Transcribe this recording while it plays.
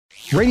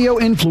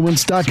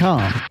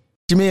radioinfluence.com.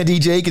 Your man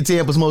DJ,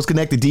 Tampa's most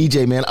connected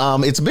DJ, man.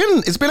 It's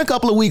been a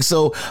couple of weeks,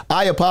 so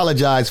I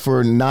apologize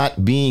for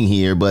not being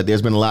here, but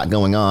there's been a lot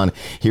going on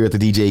here at the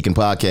DJ Aiken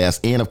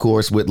podcast, and of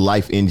course with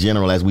life in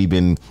general, as we've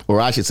been,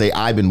 or I should say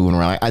I've been moving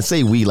around. I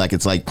say we like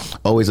it's like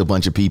always a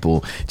bunch of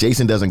people.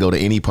 Jason doesn't go to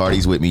any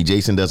parties with me.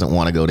 Jason doesn't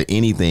want to go to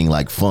anything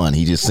like fun.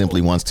 He just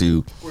simply wants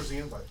to. Where's the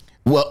invite?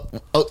 Well,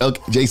 okay.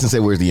 Jason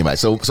said, where's the invite?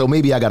 So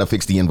maybe I got to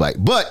fix the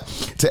invite. But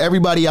to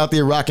everybody out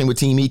there rocking with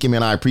Team Aiken,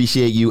 man, I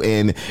appreciate you.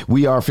 And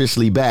we are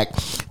officially back.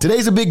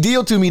 Today's a big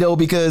deal to me, though,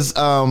 because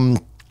I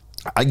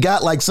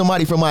got like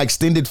somebody from my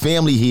extended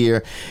family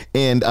here.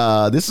 And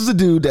this is a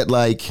dude that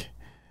like,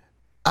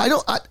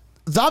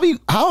 Zavi,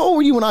 how old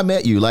were you when I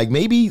met you? Like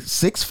maybe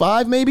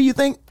 6'5", maybe you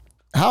think?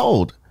 How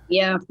old?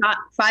 Yeah,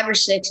 5 or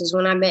 6 is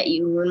when I met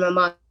you, when my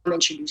mom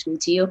introduced me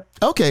to you.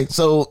 Okay,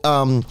 so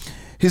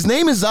his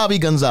name is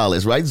Zavi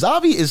Gonzalez, right?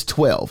 Zavi is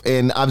 12,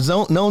 and I've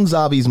known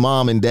Zavi's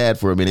mom and dad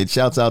for a minute.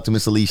 Shouts out to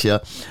Miss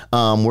Alicia,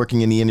 working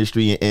in the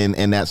industry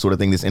and that sort of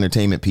thing, this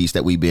entertainment piece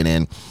that we've been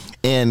in.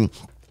 And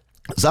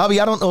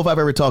Zavi, I don't know if I've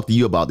ever talked to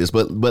you about this,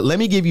 but let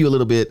me give you a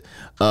little bit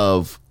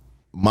of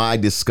my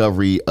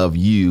discovery of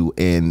you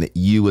and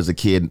you as a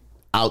kid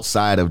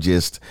outside of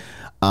just,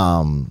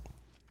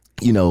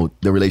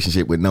 the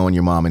relationship with knowing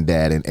your mom and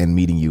dad and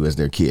meeting you as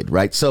their kid,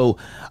 right? So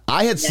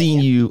I had seen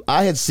you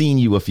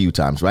a few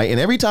times, right? And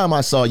every time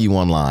I saw you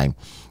online,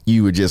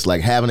 you were just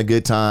like having a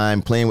good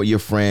time, playing with your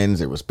friends.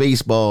 There was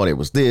baseball, there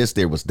was this,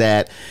 there was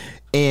that.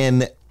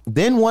 And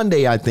then one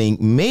day, I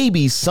think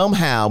maybe it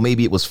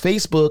was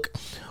Facebook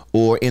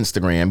or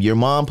Instagram, your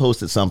mom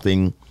posted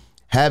something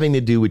having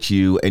to do with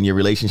you and your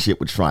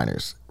relationship with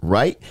Shriners,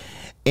 right?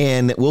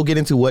 And we'll get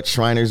into what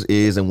Shriners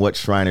is and what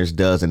Shriners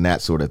does and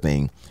that sort of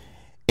thing.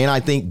 And I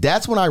think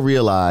that's when I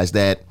realized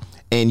that,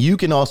 and you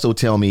can also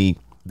tell me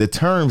the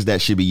terms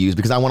that should be used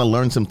because I want to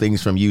learn some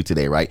things from you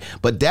today, right?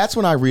 But that's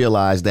when I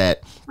realized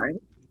that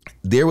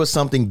there was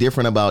something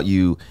different about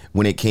you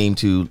when it came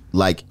to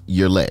like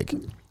your leg.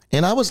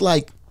 And I was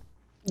like,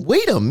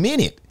 wait a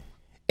minute.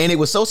 And it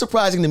was so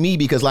surprising to me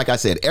because like I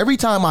said, every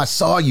time I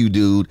saw you,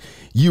 dude,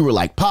 you were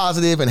like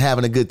positive and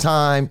having a good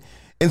time.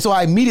 And so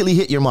I immediately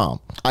hit your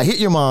mom. I hit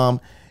your mom.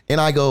 And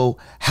I go,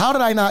 how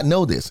did I not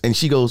know this? And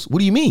she goes, what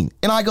do you mean?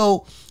 And I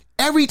go,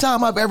 every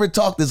time I've ever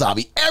talked to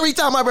Zavi, every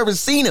time I've ever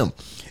seen him,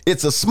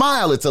 it's a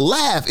smile, it's a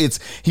laugh,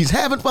 he's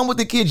having fun with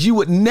the kids. You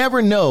would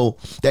never know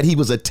that he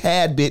was a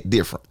tad bit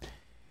different.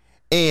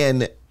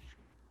 And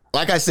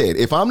like I said,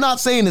 if I'm not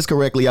saying this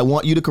correctly, I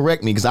want you to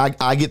correct me because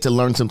I get to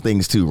learn some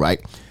things too, right?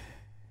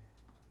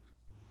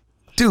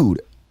 Dude,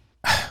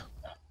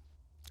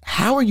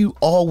 how are you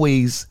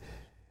always...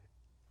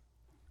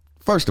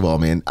 First of all,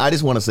 man, I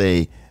just want to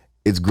say,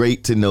 it's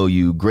great to know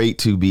you, great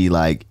to be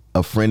like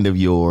a friend of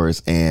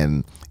yours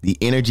and the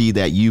energy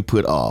that you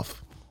put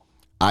off.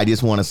 I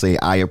just want to say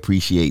I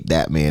appreciate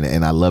that, man.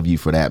 And I love you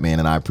for that, man.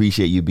 And I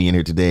appreciate you being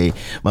here today.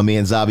 My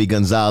man, Zavi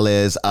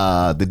Gonzalez,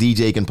 the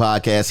DJ Aiken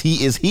podcast.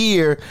 He is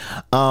here.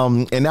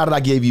 And now that I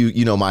gave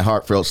you, my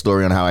heartfelt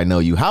story on how I know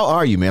you, how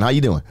are you, man? How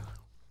you doing?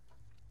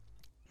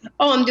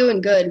 Oh, I'm doing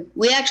good.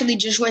 We actually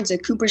just went to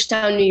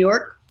Cooperstown, New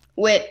York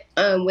with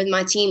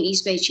my team,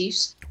 East Bay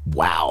Chiefs.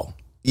 Wow.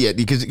 Yeah,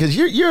 because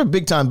you're a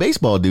big time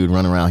baseball dude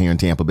running around here in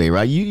Tampa Bay,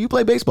 right? You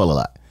play baseball a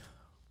lot.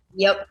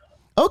 Yep.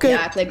 Okay.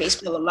 Yeah, I play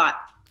baseball a lot.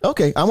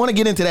 Okay, I want to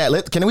get into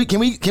that.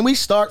 Can we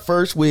start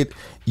first with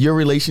your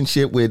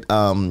relationship with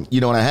and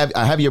I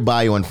have your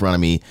bio in front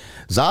of me.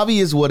 Zavi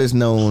is what is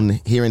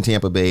known here in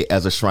Tampa Bay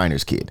as a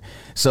Shriners kid.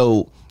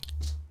 So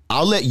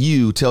I'll let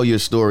you tell your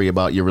story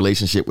about your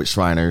relationship with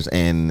Shriners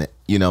and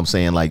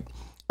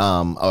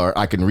or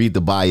I can read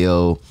the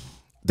bio,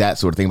 that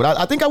sort of thing. But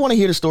I think I want to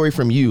hear the story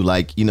from you,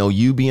 like,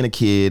 you being a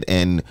kid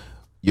and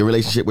your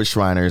relationship with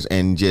Shriners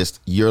and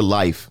just your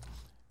life.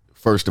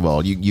 First of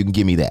all, you can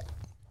give me that.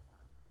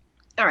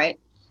 All right.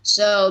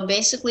 So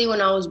basically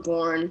when I was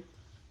born,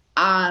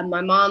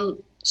 my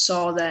mom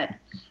saw that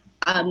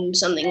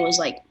something was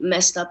like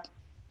messed up,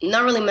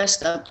 not really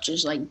messed up,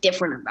 just like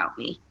different about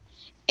me.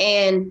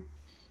 And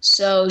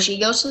so she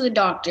goes to the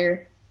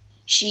doctor.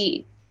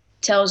 She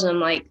tells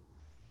him like,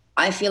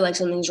 I feel like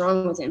something's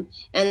wrong with him.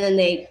 And then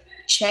they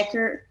check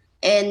her,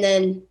 and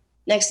then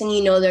next thing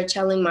you know, they're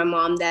telling my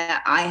mom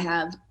that I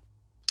have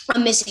a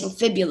missing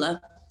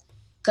fibula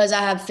because I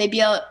have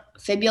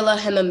fibula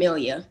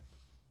hemimelia.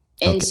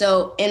 And okay.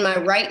 So in my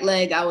right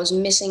leg, I was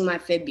missing my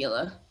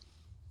fibula.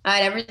 I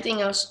had everything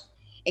else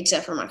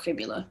except for my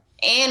fibula.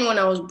 And when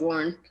I was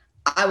born,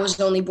 I was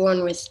only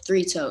born with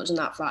 3 toes,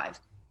 not 5.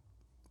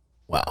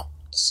 Wow.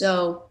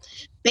 So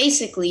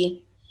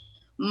basically,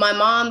 my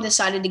mom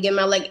decided to get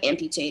my leg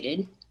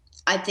amputated.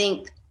 I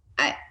think,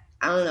 I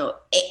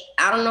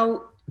don't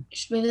know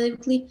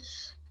specifically,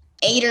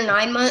 8 or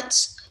 9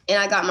 months.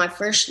 And I got my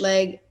first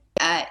leg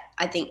at,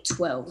 I think,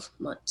 12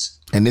 months.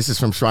 And this is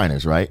from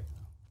Shriners, right?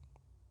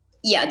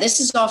 Yeah, this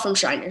is all from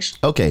Shriners.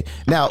 Okay.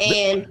 Now,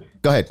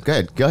 go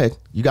ahead.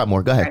 You got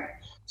more. Go ahead. Right.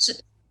 So,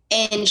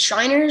 and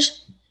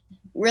Shriners,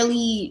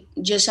 really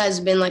just has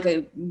been like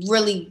a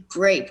really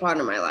great part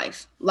of my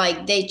life.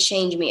 Like they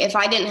changed me. If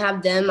I didn't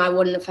have them, I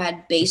wouldn't have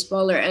had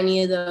baseball or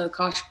any of the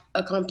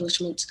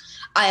accomplishments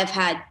I have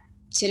had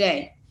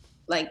today.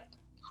 Like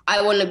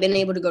I wouldn't have been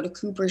able to go to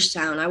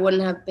Cooperstown. I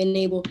wouldn't have been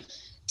able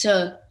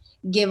to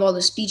give all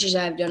the speeches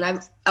I've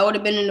done. I would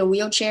have been in a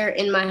wheelchair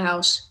in my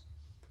house,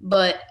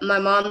 but my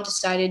mom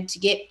decided to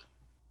get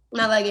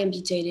my leg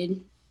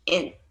amputated,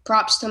 and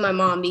props to my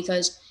mom,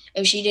 because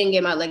if she didn't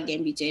get my leg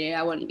amputated,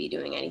 I wouldn't be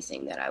doing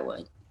anything that I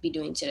would be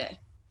doing today.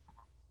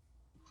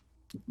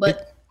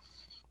 But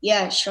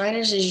yeah,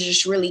 Shriners has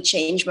just really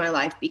changed my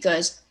life,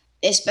 because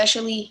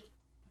especially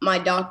my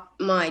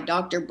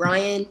doctor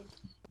Brian,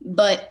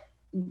 but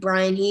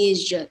Brian,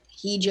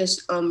 he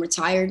just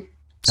retired.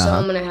 So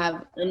I'm going to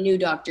have a new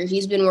doctor.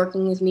 He's been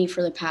working with me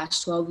for the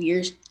past 12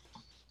 years.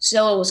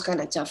 So it was kind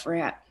of tough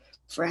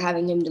for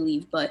having him to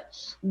leave, but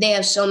they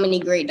have so many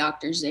great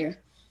doctors there.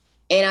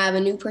 And I have a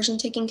new person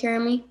taking care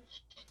of me.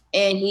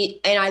 And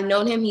I've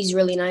known him. He's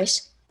really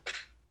nice.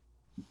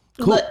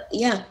 Cool. But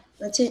yeah,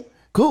 that's it.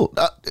 Cool.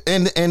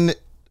 And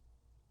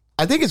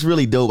I think it's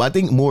really dope. I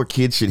think more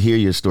kids should hear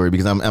your story,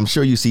 because I'm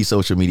sure you see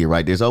social media,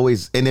 right? There's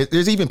always, and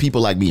there's even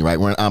people like me, right?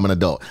 When I'm an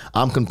adult,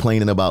 I'm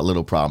complaining about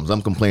little problems.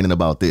 I'm complaining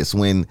about this.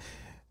 When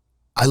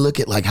I look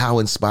at like how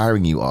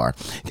inspiring you are.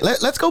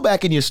 Let's go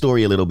back in your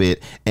story a little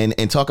bit and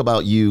talk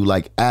about you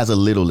like as a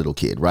little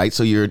kid, right?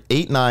 So you're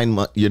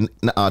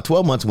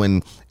 12 months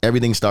when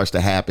everything starts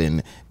to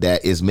happen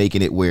that is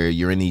making it where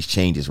you're in these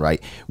changes,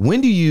 right?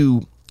 When do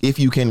you, if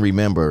you can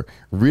remember,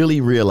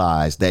 really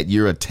realize that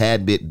you're a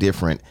tad bit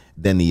different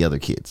than the other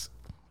kids?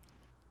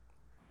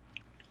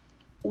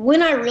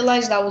 When I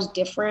realized I was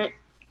different,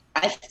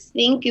 I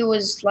think it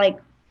was like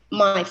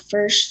my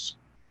first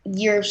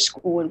year of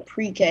school in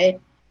pre-K,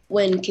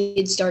 when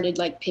kids started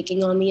like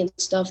picking on me and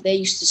stuff. They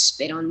used to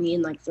spit on me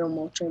and like throw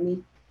mulch at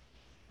me.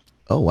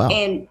 Oh, wow.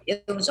 And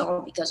it was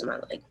all because of my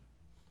leg.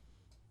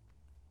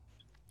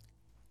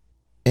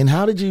 And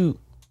how did you,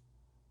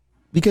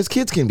 because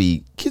kids can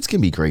be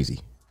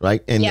crazy,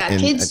 right? And yeah,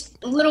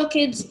 little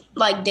kids,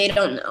 like they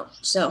don't know.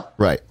 So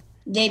right.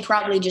 They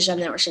probably just have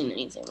never seen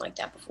anything like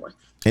that before.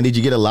 And did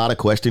you get a lot of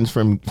questions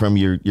from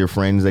your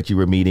friends that you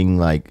were meeting,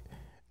 like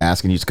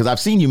asking you? Because I've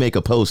seen you make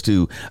a post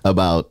too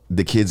about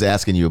the kids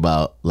asking you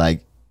about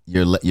like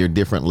your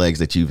different legs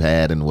that you've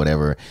had and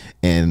whatever,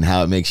 and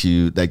how it makes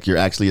you like you're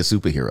actually a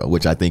superhero,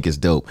 which I think is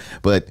dope.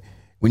 But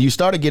when you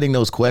started getting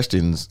those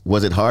questions,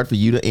 was it hard for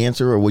you to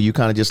answer, or were you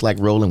kind of just like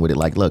rolling with it?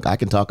 Like, look, I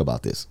can talk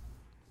about this.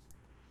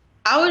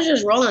 I was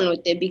just rolling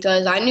with it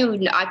because I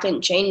knew I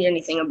couldn't change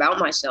anything about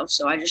myself.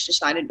 So I just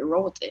decided to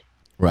roll with it.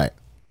 Right.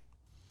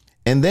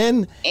 And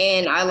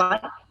I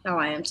like how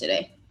I am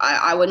today.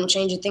 I wouldn't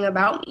change a thing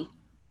about me.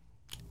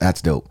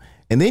 That's dope.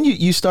 And then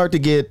you start to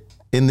get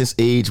in this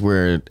age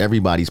where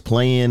everybody's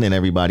playing and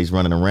everybody's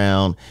running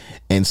around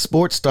and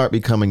sports start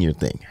becoming your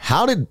thing.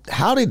 How did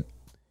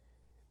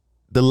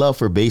the love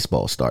for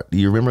baseball start? Do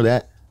you remember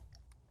that?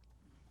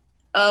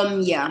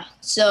 Yeah.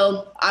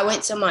 So I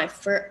went to my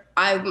first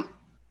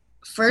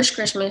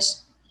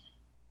Christmas,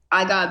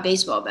 I got a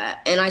baseball bat,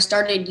 and I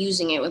started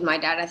using it with my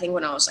dad, I think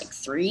when I was like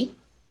 3.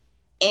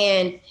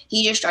 And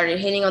he just started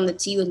hitting on the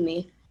tee with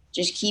me.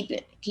 Just keep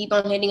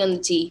on hitting on the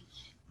tee.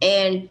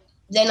 And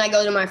then I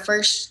go to my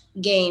first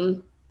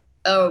game,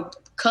 a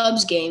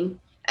Cubs game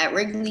at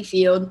Wrigley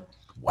Field.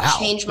 Wow.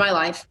 Changed my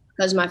life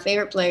because my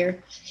favorite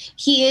player,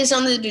 he is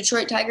on the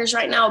Detroit Tigers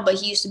right now, but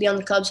he used to be on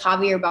the Cubs,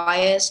 Javier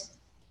Baez.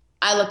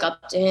 I look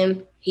up to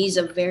him. He's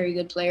a very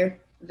good player,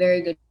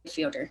 very good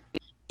fielder.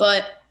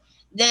 But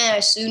then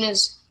as soon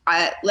as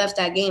I left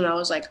that game, I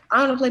was like, I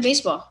want to play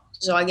baseball.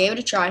 So I gave it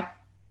a try.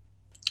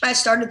 I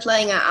started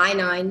playing at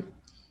I-9, and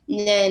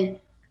then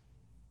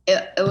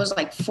it was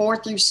like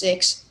 4 through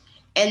 6.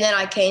 And then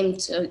I came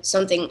to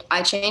something,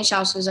 I changed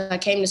houses. I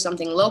came to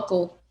something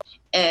local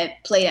and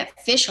played at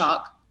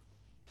Fishhawk.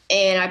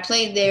 And I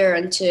played there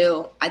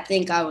until I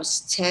think I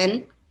was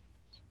 10.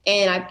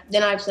 And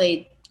then I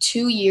played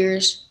 2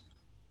 years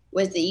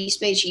with the East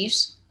Bay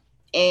Chiefs.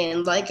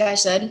 And like I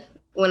said,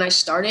 when I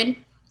started,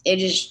 it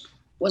just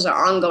was an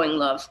ongoing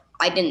love.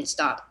 I didn't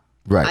stop.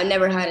 Right. I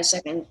never had a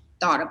second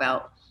thought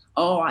about,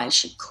 oh, I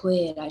should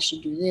quit, I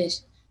should do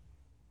this.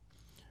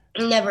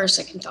 Never a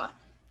second thought.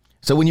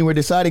 So when you were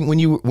deciding, when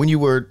you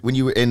were,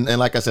 and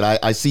like I said,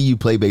 I see you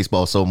play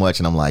baseball so much,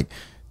 and I'm like,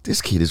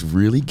 this kid is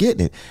really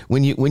getting it.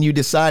 When you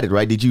decided,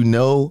 right, did you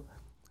know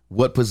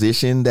what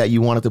position that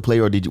you wanted to play,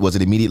 or was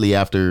it immediately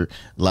after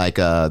like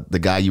the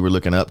guy you were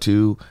looking up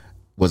to?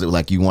 Was it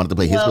like you wanted to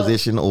play his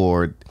position,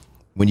 or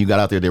when you got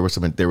out there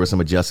were some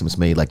adjustments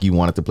made, like you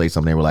wanted to play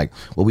something, they were like,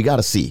 well, we got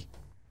to see?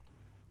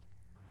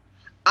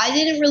 I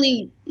didn't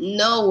really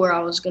know where I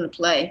was going to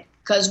play,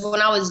 because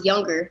when I was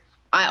younger,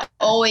 I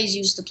always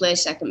used to play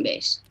second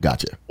base.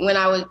 Gotcha. When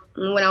I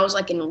was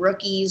like in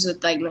rookies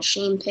with like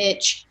machine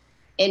pitch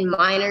and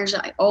minors,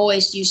 I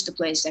always used to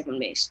play second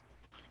base.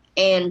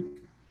 And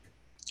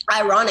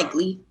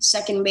ironically,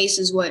 second base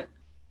is what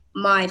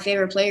my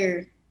favorite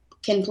player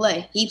can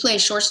play. He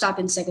plays shortstop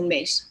and second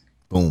base.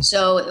 Boom.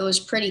 So it was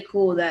pretty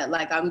cool that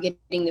like I'm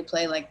getting to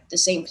play like the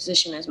same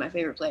position as my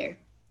favorite player.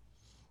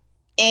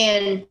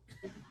 And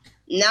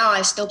now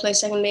I still play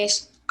second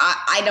base.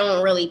 I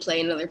don't really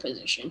play another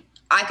position.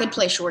 I could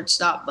play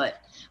shortstop,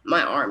 but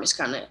my arm is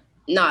kind of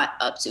not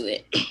up to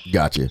it.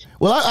 Gotcha.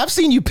 Well, I've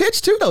seen you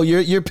pitch too, though.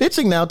 You're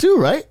pitching now too,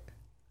 right?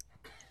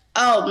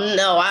 Oh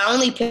no, I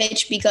only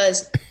pitch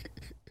because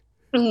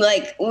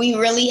like we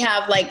really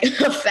have like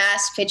a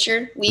fast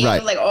pitcher. We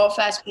have like all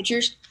fast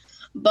pitchers,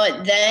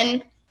 but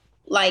then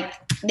like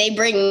they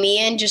bring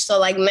me in just to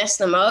like mess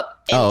them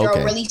up and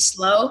throw really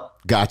slow.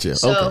 Gotcha.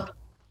 So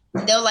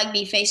they'll like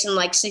be facing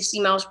like 60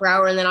 miles per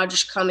hour, and then I'll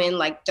just come in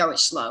like throw it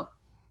slow.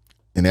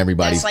 And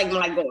everybody's that's like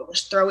my goal,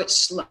 just throw it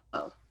slow.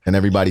 And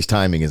everybody's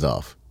timing is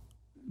off.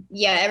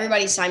 Yeah,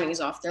 everybody's timing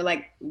is off. They're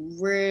like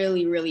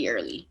really, really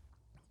early.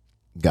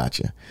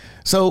 Gotcha.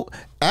 So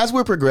as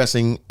we're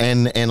progressing,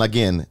 and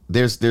again,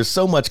 there's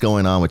so much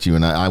going on with you,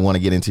 and I want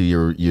to get into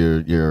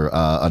your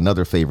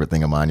another favorite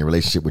thing of mine, your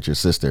relationship with your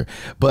sister.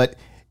 But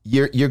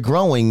you're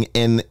growing,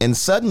 and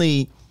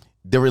suddenly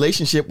the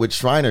relationship with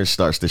Shriners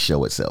starts to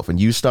show itself, and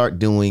you start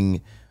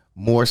doing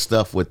more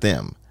stuff with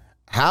them.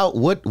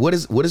 What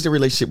is the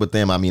relationship with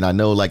them? I mean, I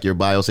know like your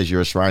bio says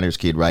you're a Shriners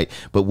kid, right?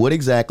 But what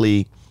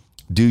exactly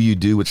do you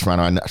do with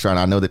Shriner?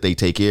 I know that they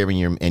take care of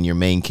you, and your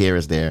main care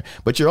is there,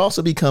 but you're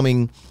also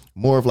becoming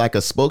more of like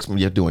a spokesman.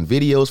 You're doing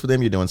videos for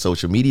them. You're doing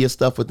social media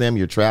stuff with them.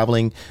 You're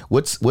traveling.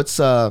 What's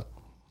the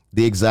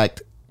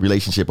exact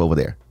relationship over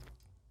there?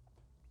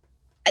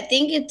 I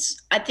think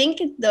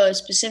the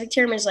specific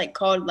term is like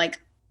called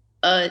like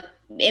a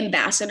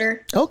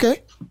ambassador.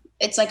 Okay.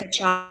 It's like a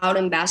child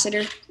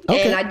ambassador.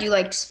 Okay. And I do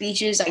like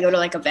speeches. I go to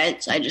like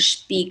events. I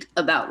just speak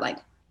about like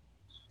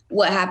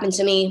what happened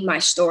to me, my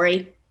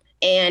story.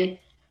 And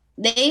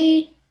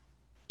I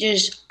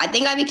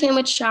think I became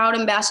a child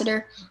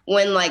ambassador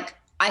when like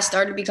I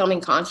started becoming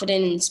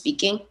confident in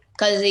speaking,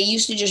 because it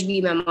used to just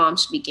be my mom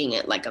speaking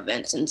at like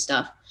events and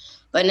stuff.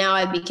 But now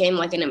I became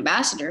like an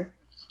ambassador,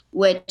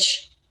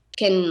 which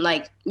can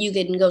like, you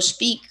can go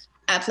speak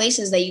at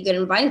places that you get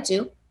invited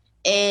to,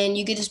 and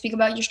you get to speak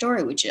about your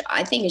story, which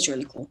I think is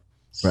really cool.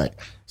 Right.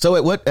 So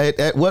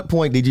at what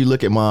point did you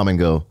look at mom and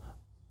go,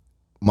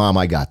 Mom,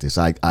 I got this.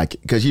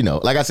 Because, you know,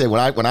 like I said,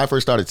 when I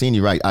first started seeing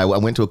you, right, I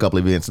went to a couple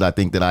of events that I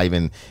think that I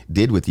even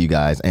did with you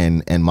guys,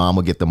 and mom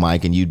would get the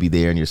mic and you'd be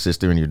there, and your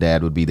sister and your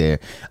dad would be there.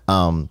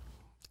 When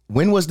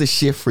was the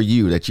shift for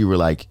you that you were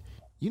like,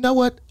 you know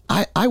what?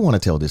 I want to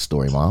tell this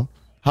story, Mom?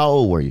 How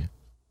old were you?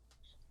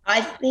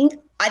 I think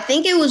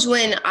it was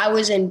when I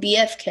was in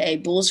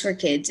BFK, Bulls for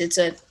Kids.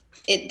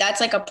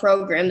 That's like a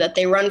program that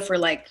they run for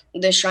like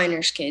the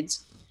Shriners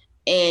kids,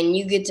 and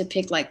you get to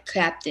pick like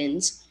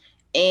captains.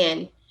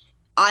 And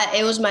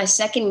it was my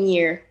second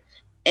year,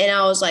 and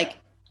I was like,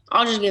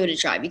 I'll just give it a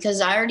try,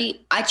 because I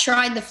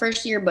tried the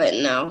first year, but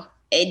no,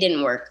 it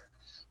didn't work.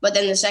 But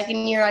then the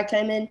second year I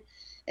came in,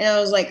 and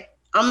I was like,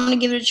 I'm going to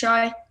give it a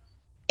try.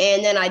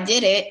 And then I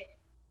did it.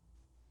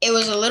 It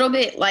was a little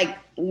bit like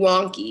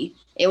wonky.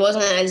 It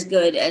wasn't as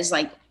good as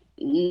like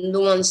the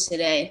ones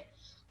today,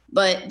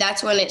 but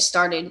that's when it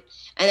started.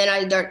 And then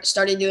I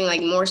started doing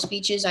like more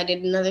speeches. I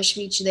did another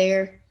speech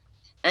there.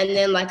 And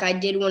then like I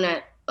did one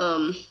at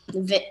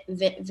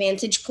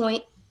Vantage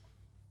Point.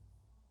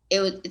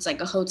 It's like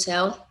a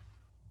hotel,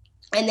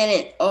 and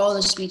then all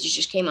the speeches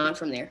just came on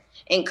from there,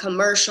 and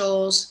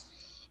commercials,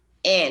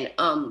 and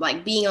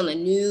like being on the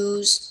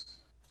news,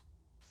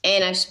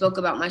 and I spoke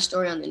about my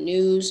story on the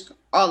news,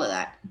 all of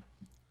that.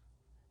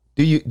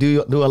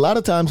 Do a lot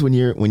of times when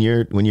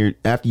you're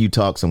after you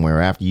talk somewhere,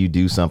 or after you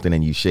do something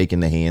and you shake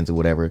in the hands or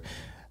whatever,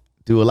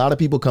 do a lot of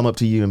people come up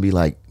to you and be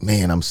like,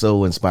 man, I'm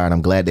so inspired,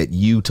 I'm glad that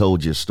you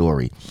told your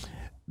story?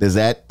 Does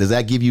that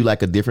give you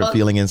like a different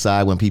feeling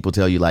inside when people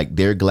tell you like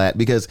they're glad?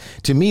 Because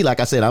to me,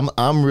 like I said,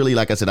 I'm really,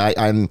 like I said,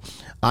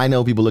 I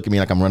know people look at me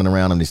like I'm running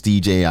around on this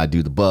DJ, I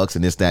do the Bucks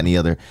and this, that, and the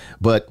other,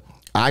 but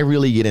I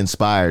really get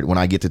inspired when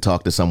I get to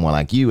talk to someone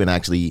like you and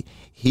actually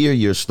hear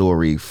your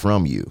story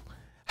from you.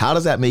 How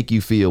does that make you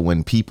feel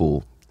when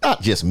people,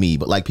 not just me,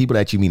 but like people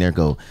that you meet there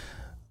go,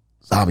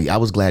 Zabi, I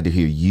was glad to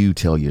hear you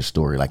tell your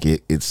story. Like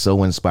it's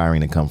so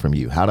inspiring to come from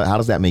you. How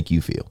does that make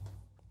you feel?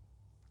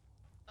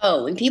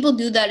 Oh, when people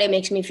do that, it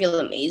makes me feel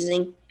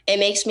amazing. It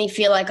makes me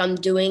feel like I'm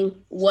doing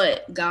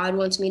what God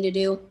wants me to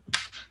do.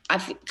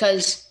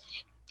 Because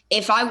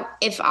if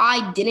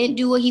I didn't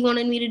do what He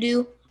wanted me to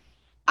do,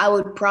 I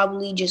would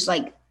probably just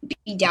like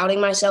be doubting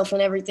myself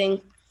and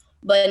everything.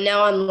 But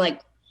now I'm like,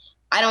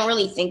 I don't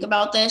really think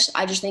about this.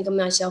 I just think of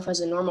myself as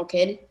a normal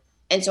kid.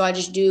 And so I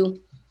just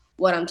do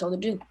what I'm told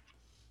to do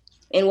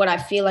and what I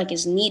feel like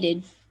is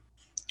needed.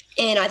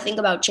 And I think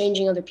about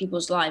changing other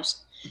people's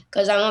lives,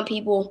 because I want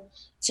people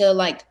to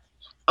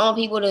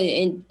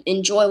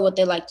enjoy what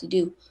they like to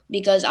do,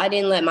 because I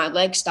didn't let my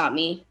legs stop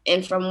me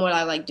and from what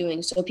I like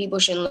doing. So people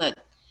shouldn't let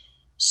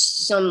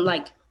some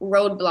like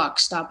roadblocks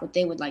stop what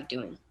they would like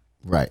doing.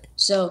 Right.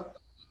 So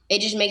it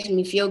just makes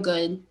me feel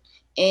good,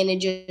 and it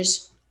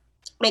just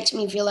makes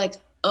me feel like,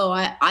 oh,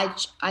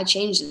 I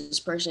changed this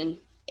person.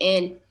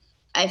 And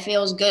I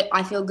feels good.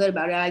 I feel good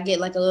about it. I get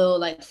like a little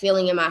like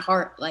feeling in my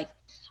heart, like,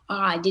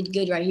 I did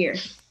good right here.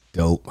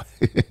 Dope.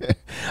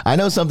 I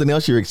know something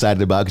else you're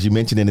excited about because you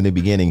mentioned it in the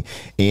beginning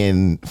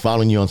and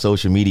following you on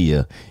social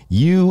media.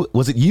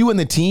 Was it you and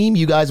the team?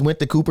 You guys went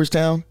to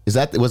Cooperstown?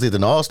 Was it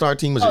an all-star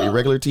team? Was it a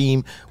regular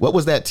team? What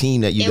was that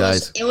team that you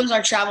guys? It was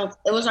our travel team.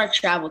 It was our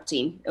travel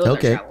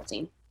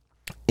team.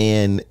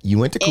 And you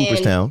went to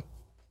Cooperstown.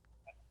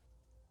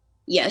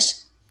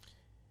 Yes.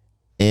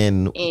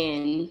 And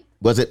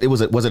was it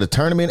a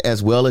tournament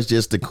as well as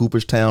just the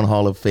Cooperstown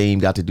Hall of Fame?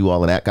 Got to do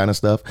all of that kind of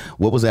stuff.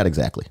 What was that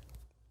exactly?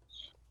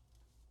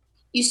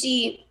 You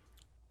see,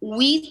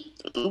 we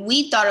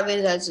thought of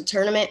it as a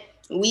tournament.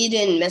 We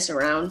didn't mess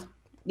around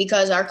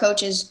because our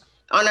coaches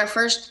on our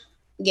first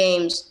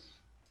games,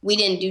 we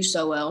didn't do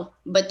so well.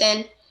 But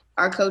then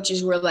our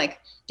coaches were like,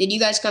 "Did you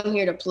guys come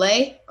here to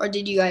play or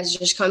did you guys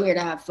just come here to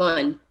have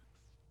fun?"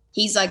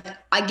 He's like,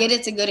 "I get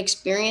it's a good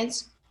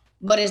experience,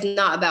 but it's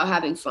not about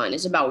having fun.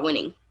 It's about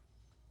winning."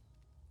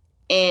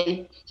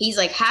 And he's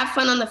like, "Have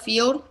fun on the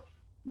field,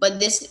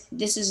 but this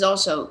is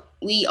also,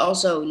 we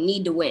also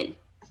need to win."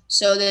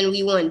 So then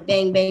we won.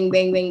 Bang, bang,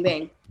 bang, bang,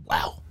 bang.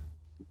 Wow.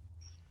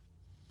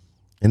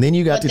 And then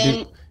you got do.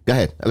 Go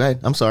ahead. Okay.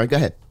 I'm sorry. Go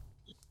ahead.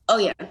 Oh,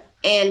 yeah.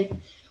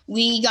 And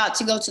we got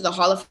to go to the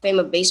Hall of Fame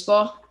of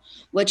Baseball,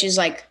 which is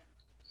like,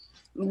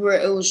 it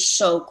was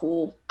so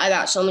cool. I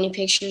got so many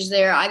pictures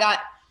there. I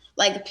got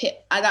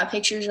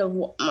pictures of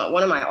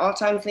one of my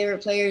all-time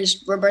favorite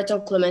players, Roberto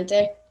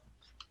Clemente,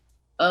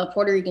 a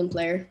Puerto Rican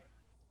player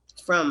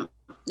from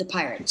the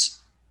Pirates.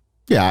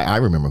 Yeah, I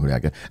remember who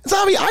that guy.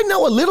 Zavi, I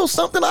know a little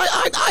something.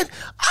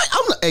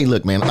 Hey,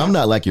 look, man, I'm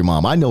not like your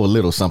mom. I know a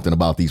little something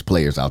about these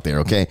players out there.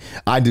 Okay,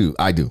 I do.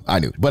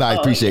 But I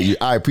appreciate you.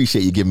 I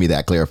appreciate you giving me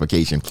that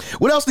clarification.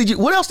 What else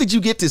did you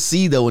get to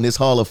see though in this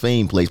Hall of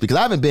Fame place? Because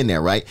I haven't been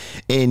there, right?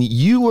 And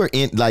you were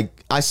in,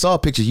 like, I saw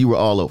pictures. You were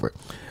all over.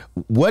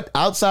 What,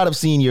 outside of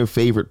seeing your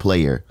favorite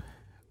player,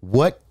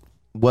 what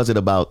was it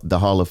about the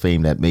Hall of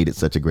Fame that made it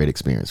such a great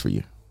experience for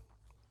you?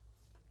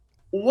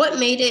 What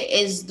made it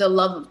is the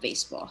love of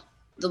baseball.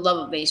 The love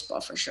of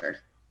baseball, for sure.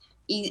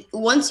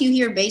 Once you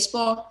hear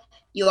baseball,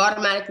 you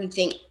automatically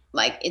think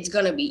like it's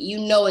going to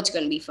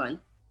be fun.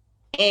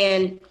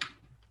 And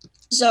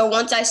so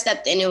once I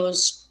stepped in, it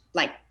was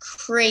like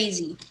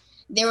crazy.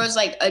 There was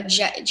like a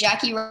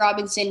Jackie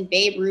Robinson,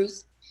 Babe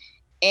Ruth,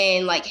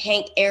 and like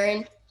Hank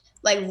Aaron,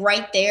 like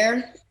right there.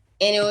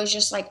 And it was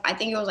just like, I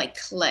think it was like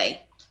clay.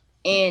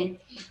 And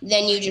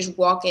then you just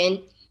walk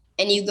in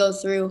and you go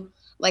through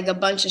like a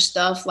bunch of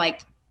stuff,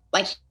 like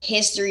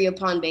history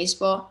upon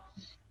baseball.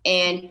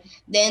 And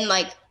then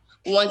like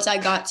once I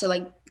got to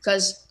like,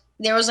 because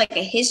there was like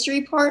a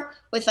history part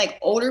with like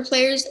older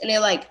players, and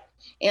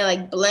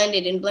it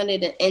blended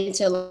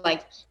into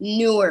like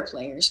newer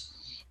players.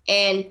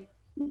 And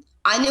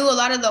I knew a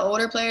lot of the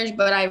older players,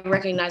 but I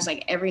recognized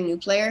like every new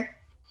player.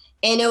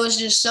 And it was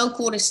just so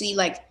cool to see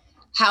like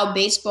how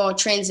baseball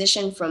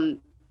transitioned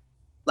from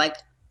like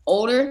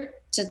older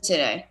to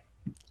today.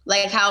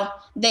 Like how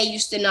they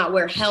used to not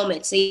wear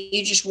helmets.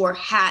 You just wore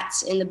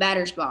hats in the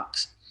batter's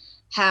box.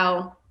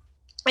 How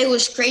it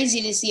was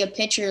crazy to see a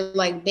pitcher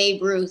like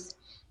Babe Ruth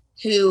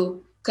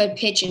who could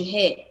pitch and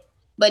hit.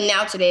 But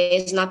now today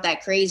it's not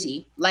that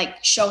crazy,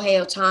 like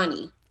Shohei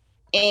Ohtani.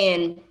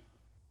 And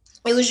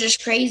it was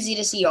just crazy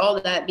to see all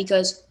of that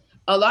because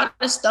a lot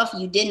of stuff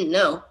you didn't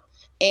know.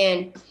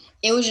 And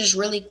it was just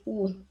really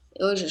cool.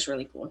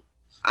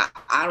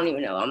 I don't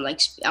even know.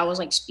 I was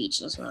like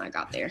speechless when I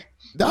got there.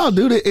 No,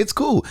 dude, it's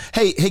cool.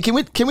 Hey, can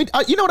we?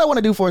 You know what I want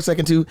to do for a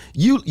second too?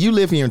 You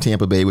live here in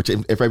Tampa Bay, which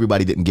if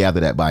everybody didn't gather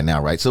that by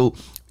now, right? So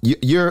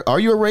are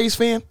you a Rays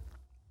fan?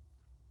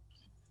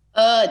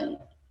 I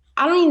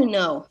don't even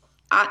know.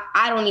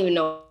 I don't even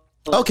know.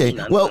 Okay,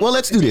 well,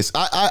 let's do this.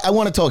 I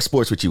want to talk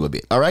sports with you a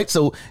bit. All right,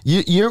 so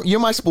you're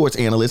my sports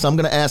analyst. I'm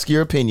going to ask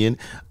your opinion,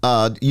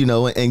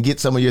 and get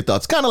some of your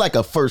thoughts. Kind of like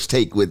a first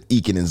take with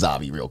Eakin and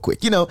Zavi, real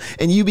quick,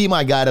 And you be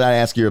my guy that I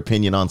ask your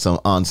opinion on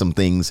some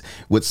things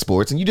with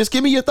sports, and you just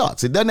give me your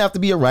thoughts. It doesn't have to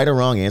be a right or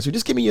wrong answer.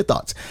 Just give me your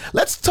thoughts.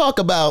 Let's talk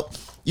about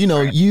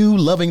you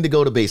loving to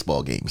go to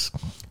baseball games.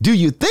 Do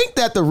you think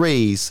that the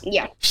Rays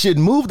should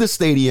move the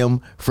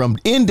stadium from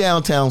in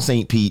downtown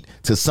St. Pete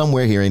to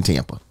somewhere here in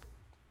Tampa?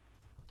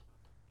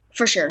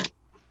 For sure,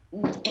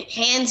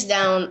 hands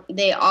down,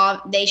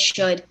 they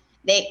should.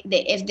 They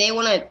if they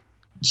want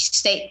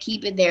to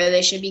keep it there,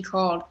 they should be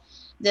called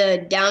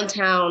the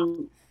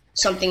downtown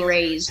something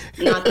Rays,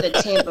 not the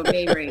Tampa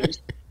Bay Rays.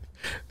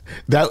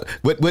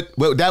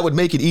 That would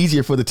make it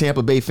easier for the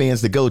Tampa Bay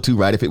fans to go to,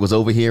 right? If it was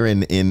over here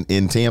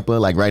in Tampa,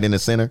 like right in the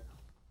center.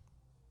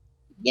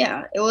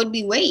 Yeah, it would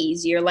be way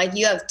easier. Like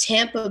you have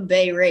Tampa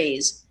Bay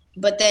Rays,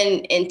 but then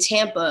in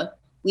Tampa,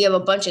 we have a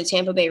bunch of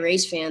Tampa Bay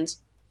Rays fans.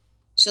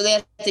 So they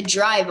have to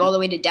drive all the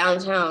way to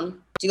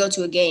downtown to go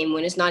to a game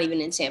when it's not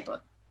even in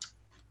Tampa.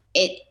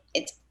 It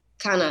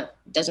kind of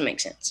doesn't make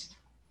sense.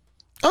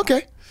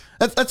 Okay.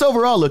 Let's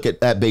overall look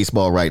at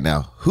baseball right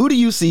now. Who do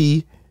you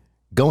see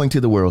going to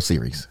the World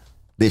Series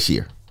this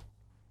year?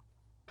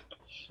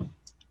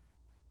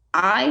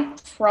 I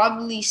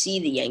probably see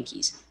the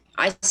Yankees.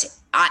 I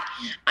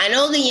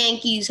know the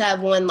Yankees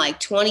have won like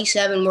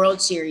 27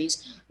 World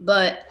Series,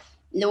 but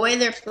the way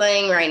they're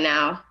playing right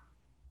now,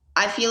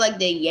 I feel like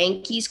the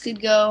Yankees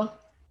could go,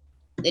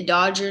 the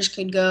Dodgers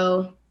could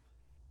go,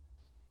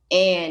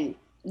 and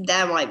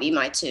that might be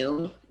my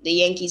two, the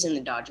Yankees and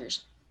the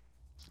Dodgers.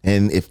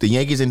 And if the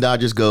Yankees and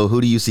Dodgers go, who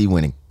do you see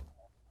winning?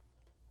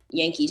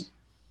 Yankees.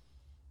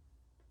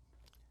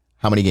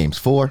 How many games?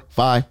 4,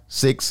 5,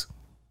 6?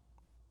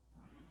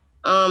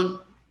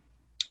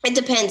 It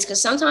depends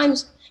because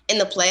sometimes in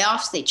the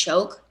playoffs they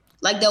choke.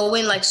 Like they'll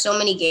win like so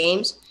many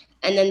games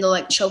and then they'll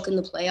like choke in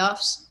the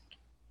playoffs.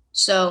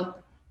 So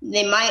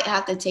they might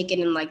have to take it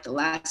in like the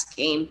last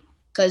game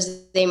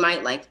because they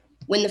might like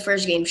win the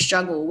first game,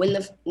 struggle, win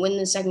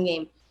the second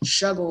game,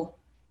 struggle,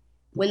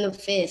 win the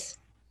fifth,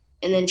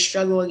 and then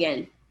struggle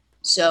again.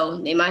 So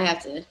they might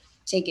have to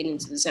take it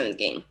into the seventh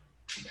game.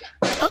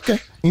 Okay.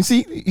 You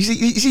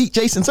see,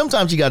 Jason,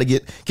 sometimes you got to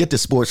get the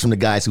sports from the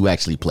guys who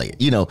actually play it.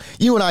 You know,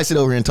 you and I sit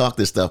over here and talk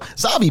this stuff.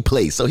 Zavi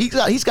plays, so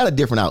he's got a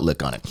different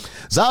outlook on it.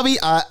 Zavi,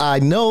 I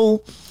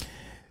know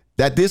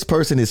that this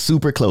person is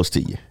super close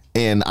to you,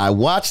 and I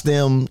watch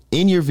them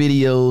in your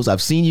videos.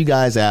 I've seen you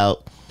guys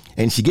out,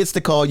 and she gets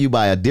to call you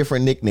by a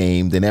different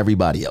nickname than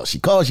everybody else. She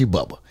calls you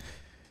Bubba.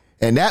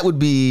 And that would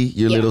be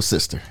your little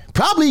sister.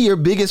 Probably your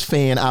biggest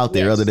fan out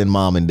there other than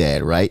mom and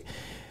dad, right?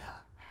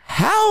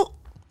 How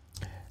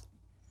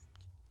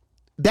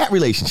that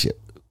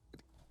relationship,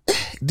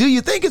 do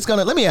you think it's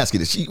gonna, let me ask you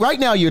this. Right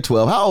now you're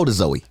 12. How old is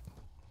Zoe?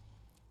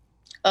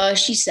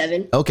 She's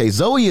 7. Okay,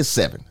 Zoe is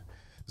 7.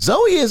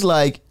 Zoe is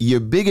like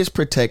your biggest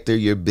protector,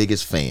 your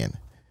biggest fan.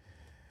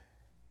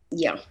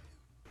 Yeah.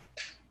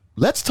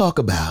 Let's talk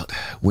about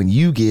when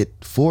you get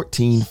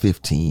 14,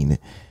 15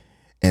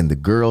 and the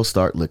girls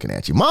start looking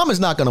at you. Mom is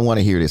not going to want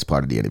to hear this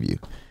part of the interview.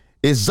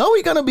 Is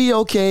Zoe going to be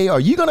okay? Are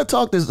you going to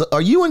talk to,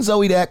 are you and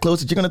Zoe that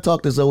close that you're going to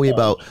talk to Zoe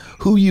about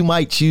who you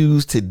might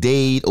choose to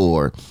date?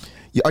 Or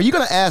are you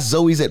going to ask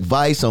Zoe's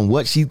advice on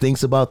what she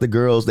thinks about the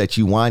girls that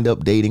you wind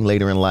up dating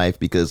later in life?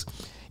 Because,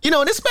 you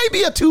know, this may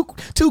be a too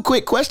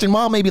quick question.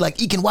 Mom may be like,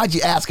 Ekin, why'd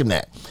you ask him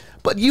that?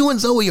 But you and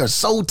Zoe are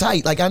so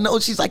tight. Like, I know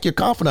she's like your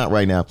confidant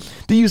right now.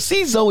 Do you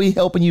see Zoe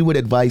helping you with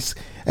advice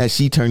as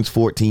she turns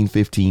 14,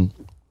 15?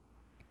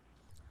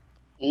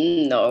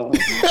 No,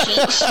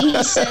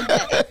 she said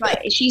that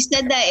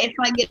if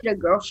I get a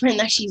girlfriend,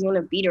 that she's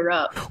gonna beat her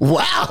up.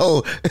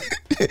 Wow,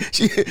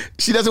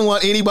 she doesn't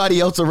want anybody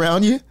else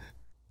around you.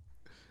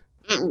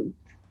 Mm-mm.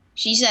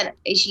 She said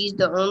she's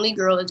the only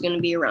girl that's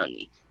gonna be around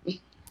me.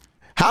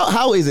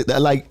 How is it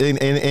that, like,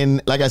 and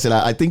like I said,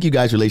 I think you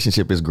guys'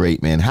 relationship is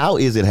great, man. How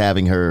is it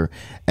having her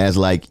as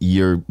like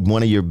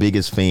one of your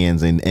biggest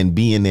fans and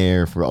being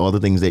there for all the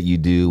things that you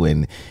do,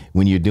 and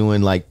when you're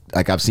doing like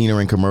I've seen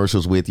her in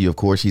commercials with you. Of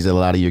course, she's at a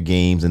lot of your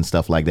games and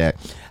stuff like that.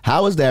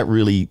 How is that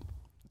really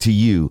to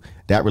you,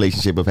 that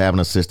relationship of having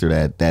a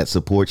sister that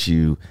supports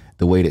you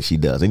the way that she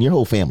does and your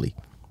whole family?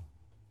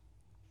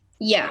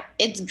 Yeah,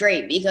 it's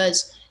great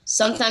because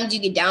sometimes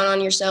you get down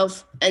on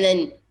yourself and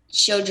then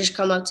she'll just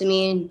come up to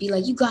me and be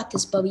like, "You got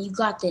this, Bubba. You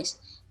got this,"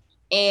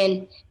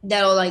 and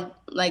that'll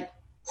like,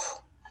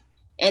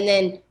 and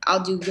then I'll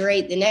do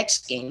great the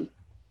next game,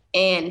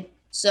 and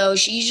so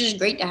she's just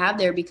great to have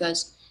there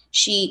because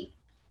she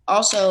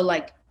also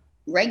like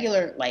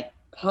regular like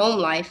home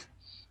life.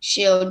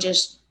 She'll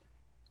just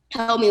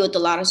help me with a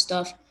lot of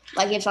stuff.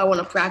 Like if I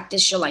want to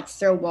practice, she'll like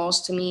throw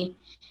balls to me,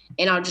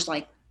 and I'll just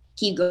like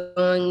keep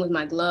going with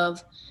my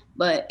glove.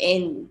 But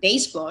in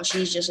baseball,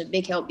 she's just a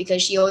big help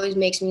because she always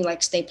makes me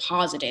like stay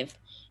positive.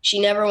 She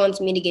never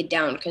wants me to get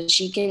down because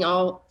she can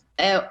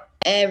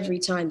every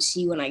time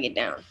see when I get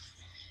down.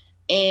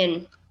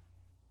 And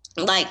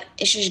like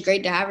it's just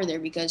great to have her there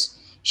because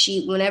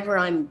she, whenever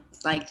I'm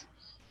like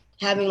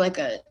having like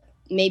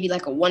maybe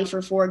like a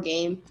 1-for-4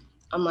 game,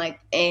 I'm like,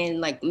 and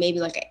like maybe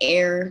like an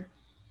error,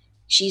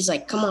 she's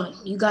like, "Come on,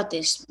 you got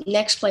this.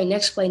 Next play,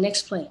 next play,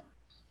 next play.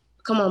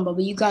 Come on,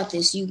 Bubba, you got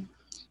this.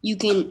 You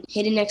can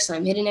hit it next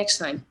time, hit it next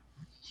time."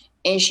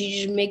 And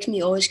she just makes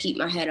me always keep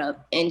my head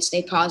up and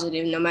stay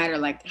positive no matter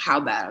like how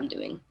bad I'm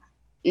doing.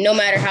 No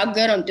matter how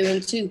good I'm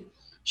doing too.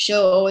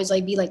 She'll always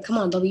like be like, "Come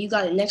on, Bubba, you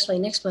got it. Next play,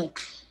 next play."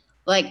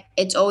 Like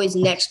it's always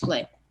next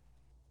play.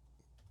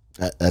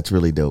 That's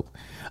really dope.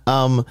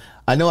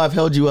 I know I've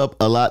held you up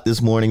a lot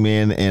this morning,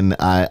 man, and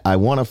I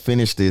want to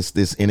finish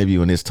this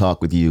interview and this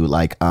talk with you.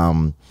 Like,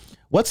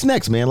 what's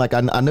next, man? Like,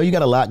 I know you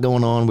got a lot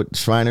going on with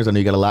Shriners. I know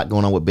you got a lot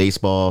going on with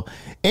baseball,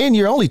 and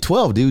you're only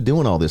 12, dude,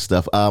 doing all this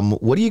stuff.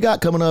 What do you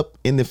got coming up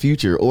in the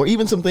future, or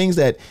even some things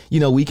that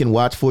we can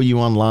watch for you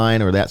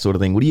online or that sort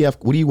of thing? What do you have?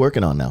 What are you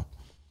working on now?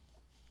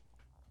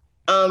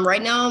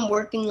 Right now I'm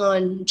working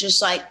on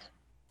just like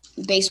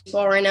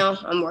baseball. Right now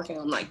I'm working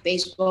on like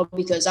baseball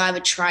because I have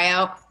a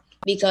tryout.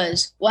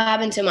 Because what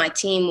happened to my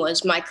team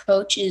was my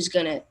coach is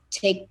gonna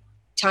take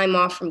time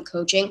off from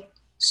coaching,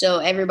 so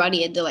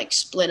everybody had to like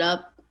split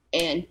up.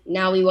 And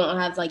now we won't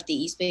have like the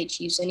East Bay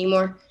Chiefs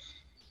anymore.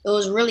 It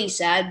was really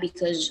sad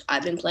because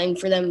I've been playing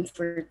for them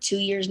for 2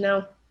 years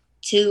now,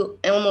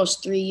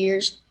 almost 3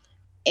 years.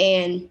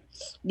 And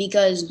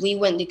because we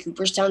went to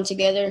Cooperstown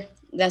together,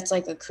 that's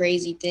like a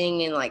crazy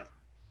thing. And like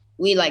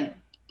we like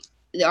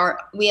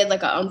we had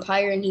like an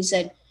umpire, and he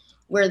said,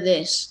 "We're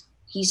this."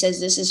 He says,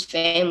 "This is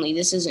family.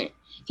 This isn't."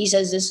 He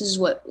says, "This is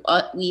what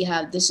we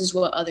have. This is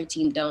what other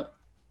teams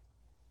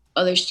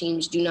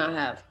do not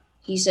have."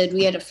 He said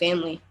we had a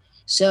family,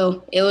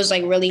 so it was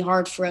like really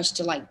hard for us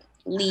to like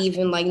leave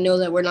and like know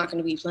that we're not going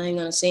to be playing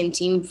on the same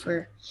team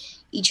for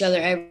each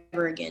other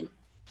ever again.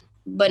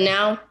 But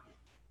now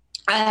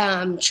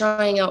I'm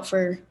trying out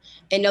for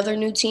another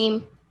new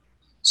team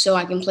so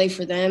I can play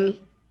for them,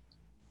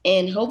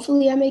 and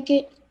hopefully I make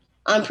it.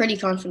 I'm pretty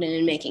confident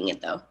in making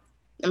it though.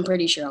 I'm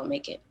pretty sure I'll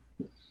make it.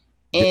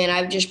 And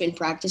I've just been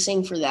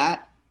practicing for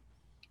that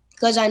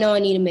because I know I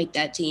need to make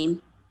that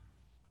team.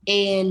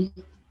 And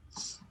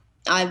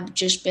I've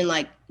just been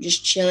like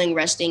just chilling,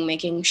 resting,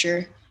 making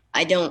sure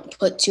I don't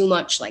put too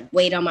much like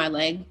weight on my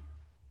leg,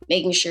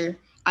 making sure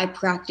I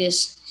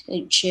practice,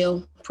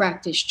 chill,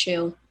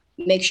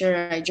 make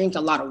sure I drink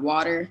a lot of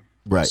water.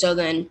 Right. So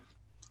then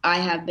I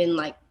have been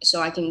like,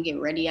 so I can get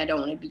ready. I don't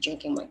want to be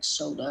drinking like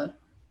soda.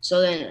 So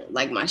then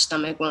like my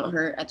stomach won't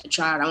hurt at the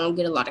tryout. I won't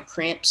get a lot of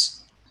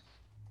cramps.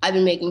 I've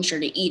been making sure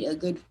to eat a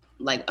good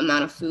like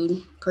amount of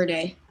food per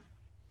day.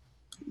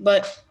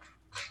 But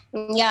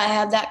yeah, I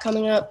have that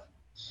coming up.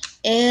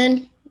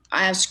 And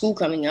I have school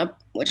coming up,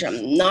 which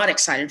I'm not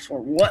excited for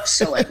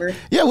whatsoever.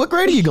 Yeah, what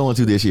grade are you going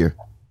to this year?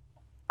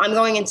 I'm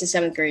going into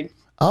 7th grade.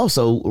 Oh,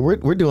 so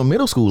we're doing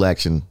middle school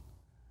action.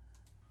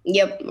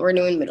 Yep, we're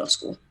doing middle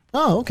school.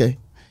 Oh, okay.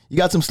 You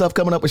got some stuff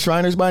coming up with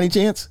Shriners by any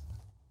chance?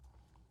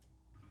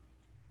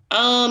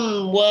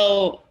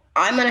 Well,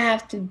 I'm gonna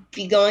have to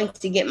be going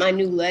to get my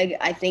new leg,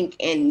 I think,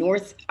 in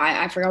North.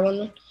 I forgot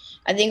one.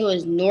 I think it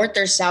was North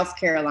or South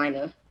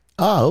Carolina.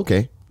 Oh,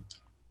 okay.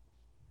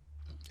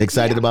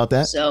 Excited about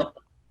that? So,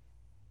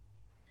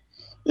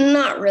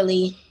 not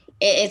really.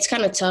 It's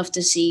kind of tough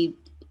to see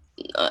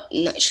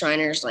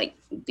Shriners like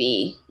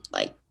be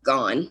like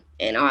gone,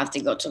 and I'll have to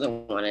go to the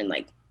one in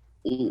like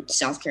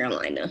South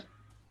Carolina.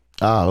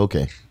 Ah,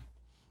 okay.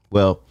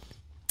 Well,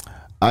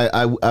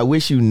 I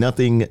wish you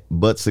nothing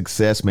but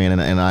success, man,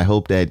 and I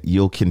hope that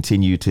you'll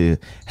continue to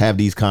have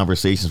these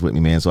conversations with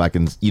me, man, so I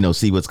can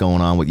see what's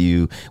going on with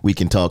you. We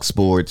can talk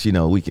sports, we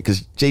can,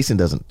 because Jason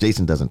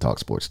doesn't talk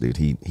sports, dude.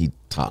 He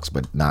talks,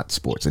 but not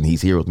sports, and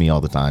he's here with me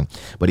all the time,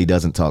 but he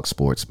doesn't talk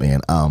sports,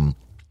 man.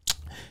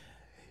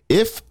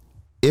 If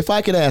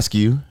I could ask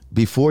you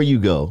before you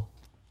go,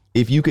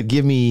 if you could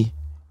give me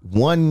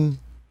one,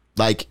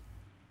 like,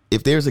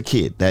 if there's a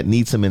kid that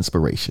needs some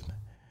inspiration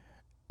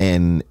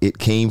and it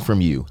came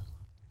from you,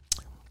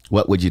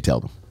 what would you tell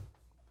them?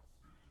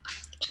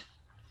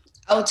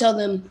 I would tell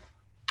them,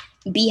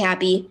 be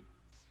happy.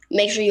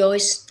 Make sure you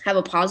always have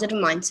a positive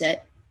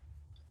mindset.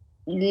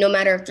 No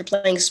matter if they're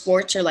playing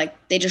sports or like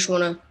they just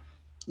wanna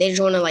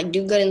like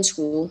do good in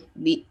school.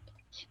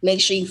 Make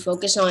sure you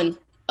focus on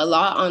a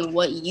lot on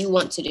what you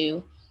want to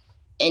do,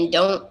 and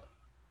don't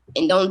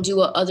do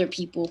what other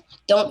people.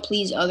 Don't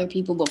please other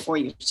people before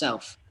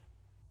yourself.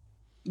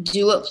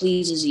 Do what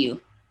pleases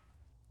you.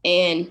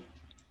 And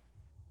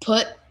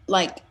for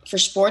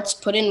sports,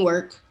 put in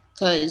work,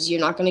 because you're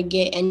not going to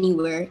get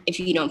anywhere if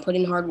you don't put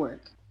in hard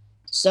work.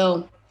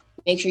 So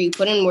make sure you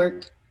put in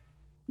work,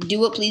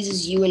 do what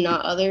pleases you and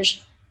not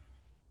others.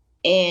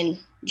 And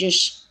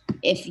just,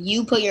 if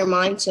you put your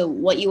mind to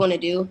what you want to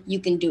do, you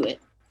can do it,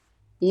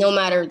 no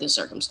matter the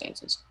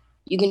circumstances.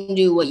 You can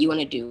do what you want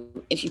to do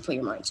if you put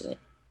your mind to it.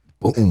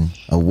 Boom.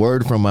 A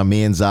word from my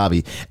man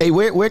Zavi. Hey,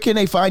 where can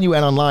they find you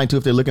at online too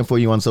if they're looking for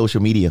you on social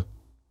media?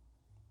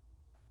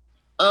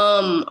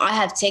 I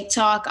have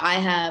TikTok. I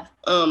have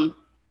I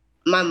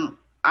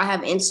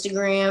have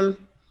Instagram,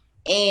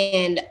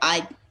 and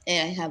I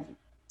have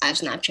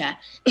Snapchat.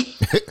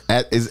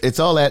 It's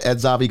all at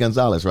Zavi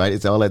Gonzalez, right?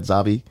 It's all at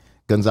Zavi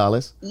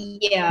Gonzalez.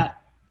 Yeah,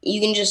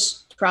 you can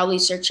just probably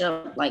search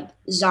up like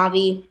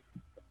Zavi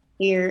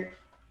here.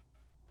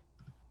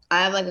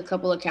 I have like a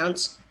couple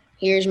accounts.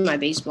 Here's my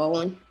baseball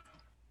one.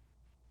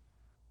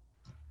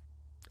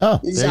 Oh,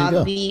 there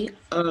Zavi, you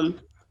go.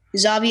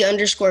 Zavi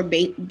underscore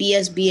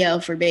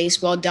BSBL for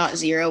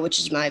baseball.0, which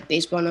is my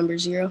baseball number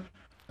 0.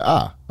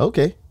 Ah,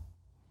 okay.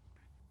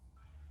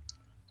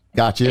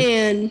 Gotcha.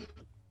 And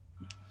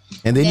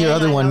then your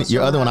other one,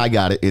 I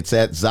got it. It's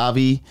at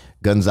Zavi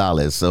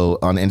Gonzalez. So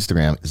on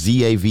Instagram,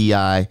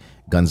 ZAVI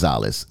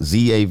Gonzalez,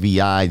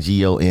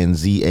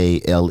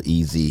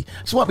 ZAVIGONZALEZ.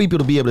 Just want people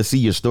to be able to see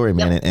your story,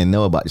 man, and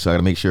know about you. So I got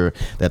to make sure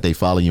that they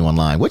follow you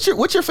online. What's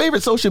your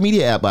favorite social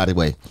media app, by the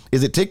way?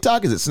 Is it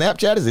TikTok? Is it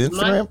Snapchat? Is it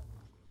Instagram?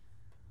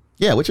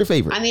 Yeah, what's your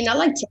favorite? I mean, I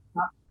like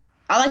TikTok.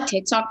 I like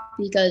TikTok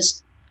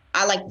because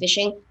I like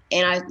fishing,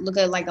 and I look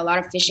at like a lot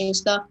of fishing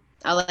stuff.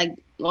 I like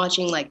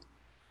watching like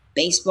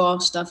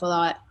baseball stuff a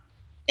lot,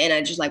 and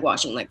I just like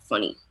watching like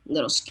funny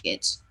little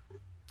skits.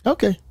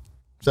 Okay.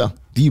 So,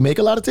 do you make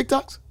a lot of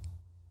TikToks?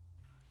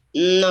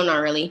 No,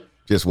 not really.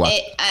 Just watch.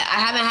 I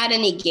haven't had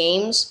any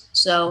games,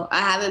 so I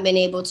haven't been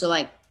able to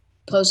like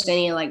post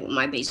any of like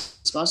my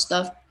baseball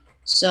stuff.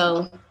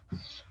 So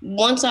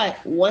once I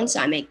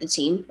make the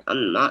team,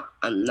 I'm not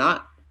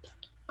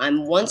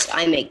I'm once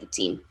I make the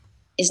team.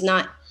 It's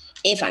not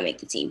if I make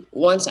the team.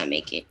 Once I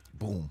make it.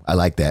 Boom. I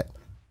like that.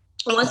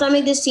 Once I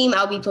make this team,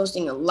 I'll be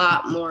posting a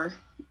lot more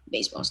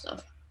baseball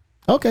stuff.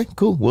 Okay,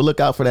 cool. We'll look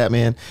out for that,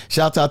 man.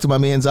 Shouts out to my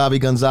man Xavi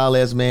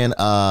Gonzalez, man.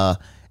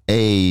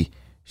 A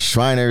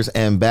Shriners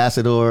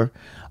ambassador,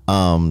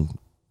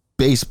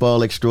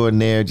 baseball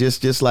extraordinaire,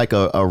 just like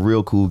a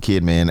real cool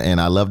kid, man.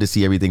 And I love to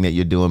see everything that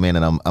you're doing, man.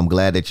 And I'm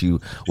glad that you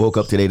woke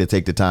up today to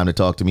take the time to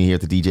talk to me here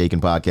at the DJ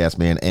Aiken podcast,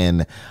 man.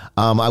 And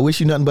I wish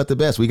you nothing but the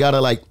best. We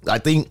gotta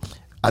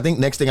I think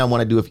next thing I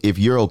want to do, if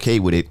you're okay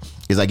with it,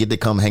 is I get to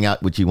come hang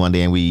out with you one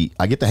day, and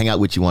I get to hang out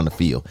with you on the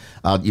field.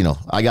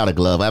 I got a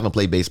glove. I haven't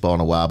played baseball in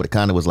a while, but it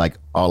kind of was like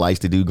all I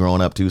used to do growing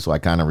up too. So I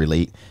kind of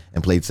relate,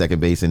 and played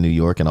second base in New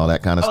York and all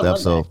that kind of stuff.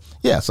 So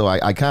yeah, so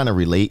I kind of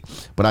relate,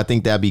 but I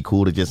think that'd be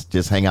cool to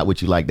just hang out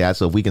with you like that.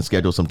 So if we can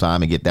schedule some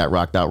time and get that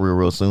rocked out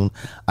real soon,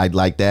 I'd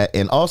like that.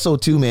 And also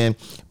too, man,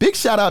 big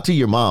shout out to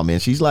your mom, man.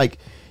 She's like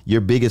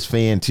your biggest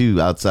fan too,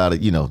 outside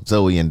of,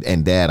 Zoe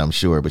and dad, I'm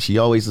sure, but she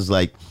always is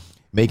like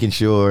making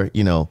sure,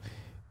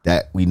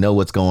 that we know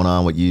what's going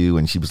on with you.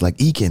 And she was like,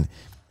 Aiken,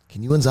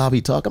 can you and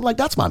Xavi talk? I'm like,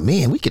 that's my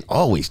man. We can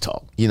always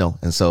talk,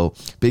 And so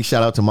big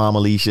shout out to Mom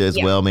Alicia as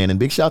well, man. And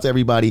big shout out to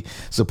everybody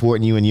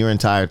supporting you and your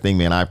entire thing,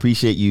 man. I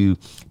appreciate you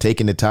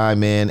taking the time,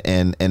 man.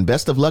 And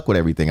best of luck with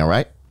everything. All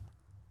right.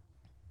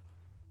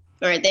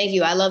 All right. Thank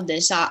you. I love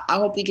this. I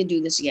hope we could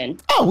do this again.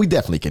 Oh, we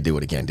definitely can do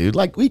it again, dude.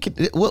 Like we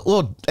could,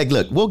 we'll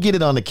we'll get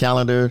it on the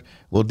calendar.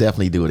 We'll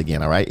definitely do it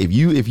again. All right. If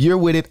you're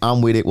with it,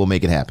 I'm with it. We'll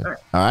make it happen. All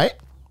right.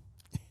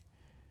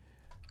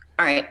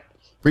 All right.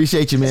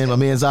 Appreciate you, man. My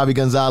man Xavi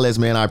Gonzalez,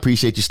 man. I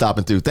appreciate you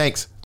stopping through.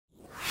 Thanks.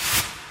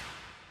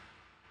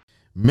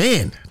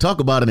 Man, talk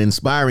about an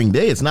inspiring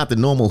day. It's not the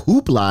normal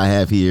hoopla I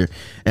have here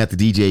at the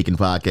DJ Aiken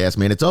podcast,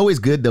 man. It's always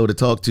good, though, to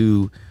talk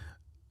to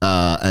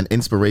an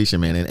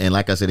inspiration, man. And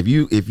like I said,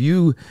 if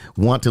you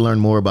want to learn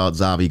more about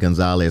Xavi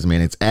Gonzalez,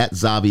 man, it's at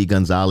Xavi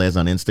Gonzalez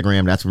on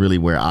Instagram. That's really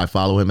where I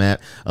follow him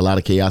at. A lot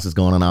of chaos is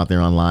going on out there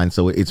online.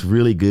 So it's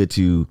really good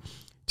to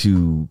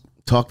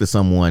talk to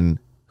someone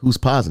who's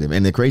positive.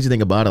 And the crazy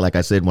thing about it, like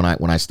I said, when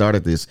I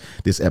started this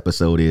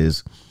episode,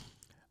 is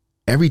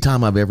every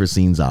time I've ever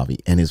seen Xavi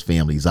and his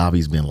family,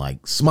 Xavi's been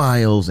like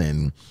smiles,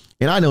 and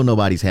I know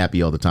nobody's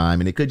happy all the time.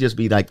 And it could just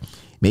be like,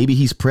 maybe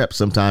he's prepped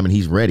sometime and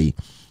he's ready.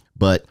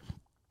 But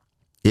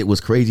it was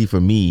crazy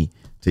for me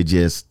to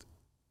just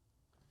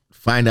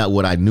find out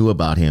what I knew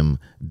about him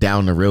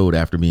down the road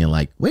after being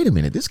like, wait a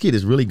minute, this kid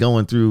is really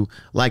going through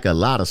like a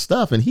lot of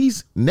stuff and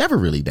he's never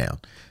really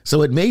down.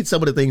 So it made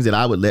some of the things that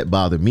I would let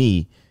bother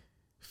me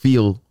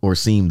feel or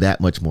seem that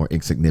much more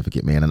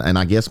insignificant, man. And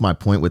I guess my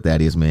point with that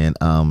is, man,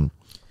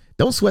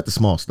 don't sweat the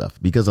small stuff,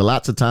 because a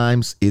lots of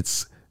times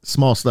it's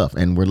small stuff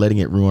and we're letting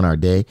it ruin our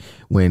day,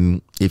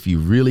 when if you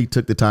really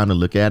took the time to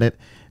look at it,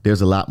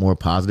 there's a lot more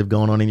positive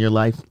going on in your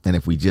life. And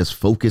if we just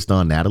focused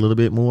on that a little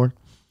bit more,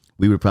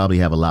 we would probably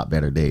have a lot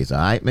better days. All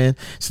right, man.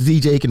 It's the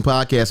DJ Aiken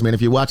podcast, man.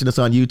 If you're watching us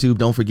on YouTube,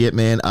 don't forget,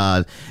 man,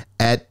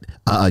 at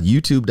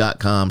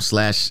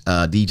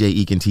youtube.com/DJ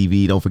Aiken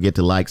TV. Don't forget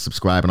to like,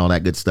 subscribe, and all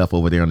that good stuff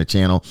over there on the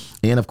channel.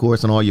 And of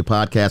course, on all your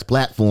podcast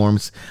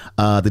platforms,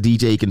 the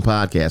DJ Aiken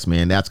podcast,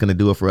 man. That's going to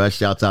do it for us.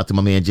 Shouts out to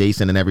my man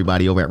Jason and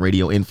everybody over at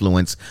Radio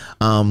Influence.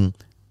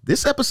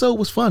 This episode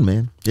was fun,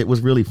 man. It was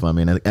really fun,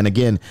 man. And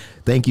again,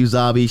 thank you,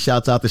 Xavi.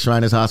 Shouts out to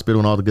Shriners Hospital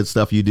and all the good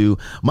stuff you do.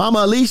 Mama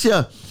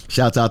Alicia.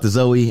 Shouts out to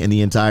Zoe and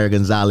the entire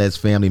Gonzalez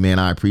family, man.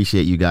 I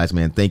appreciate you guys,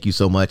 man. Thank you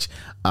so much.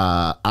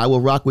 I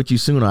will rock with you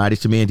soon, all right?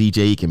 It's your man, DJ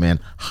Aiken, man.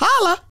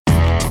 Holla!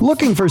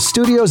 Looking for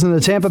studios in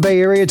the Tampa Bay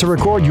area to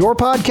record your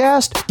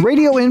podcast?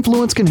 Radio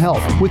Influence can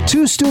help. With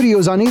 2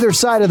 studios on either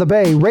side of the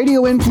bay,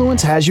 Radio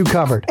Influence has you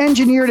covered.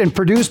 Engineered and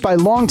produced by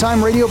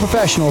longtime radio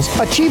professionals,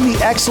 achieve the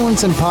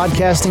excellence in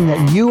podcasting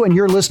that you and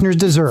your listeners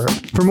deserve.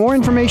 For more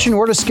information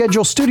or to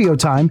schedule studio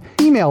time,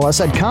 email us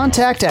at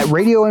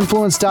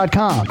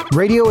contact@radioinfluence.com.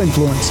 Radio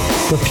Influence.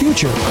 The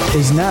future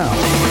is now.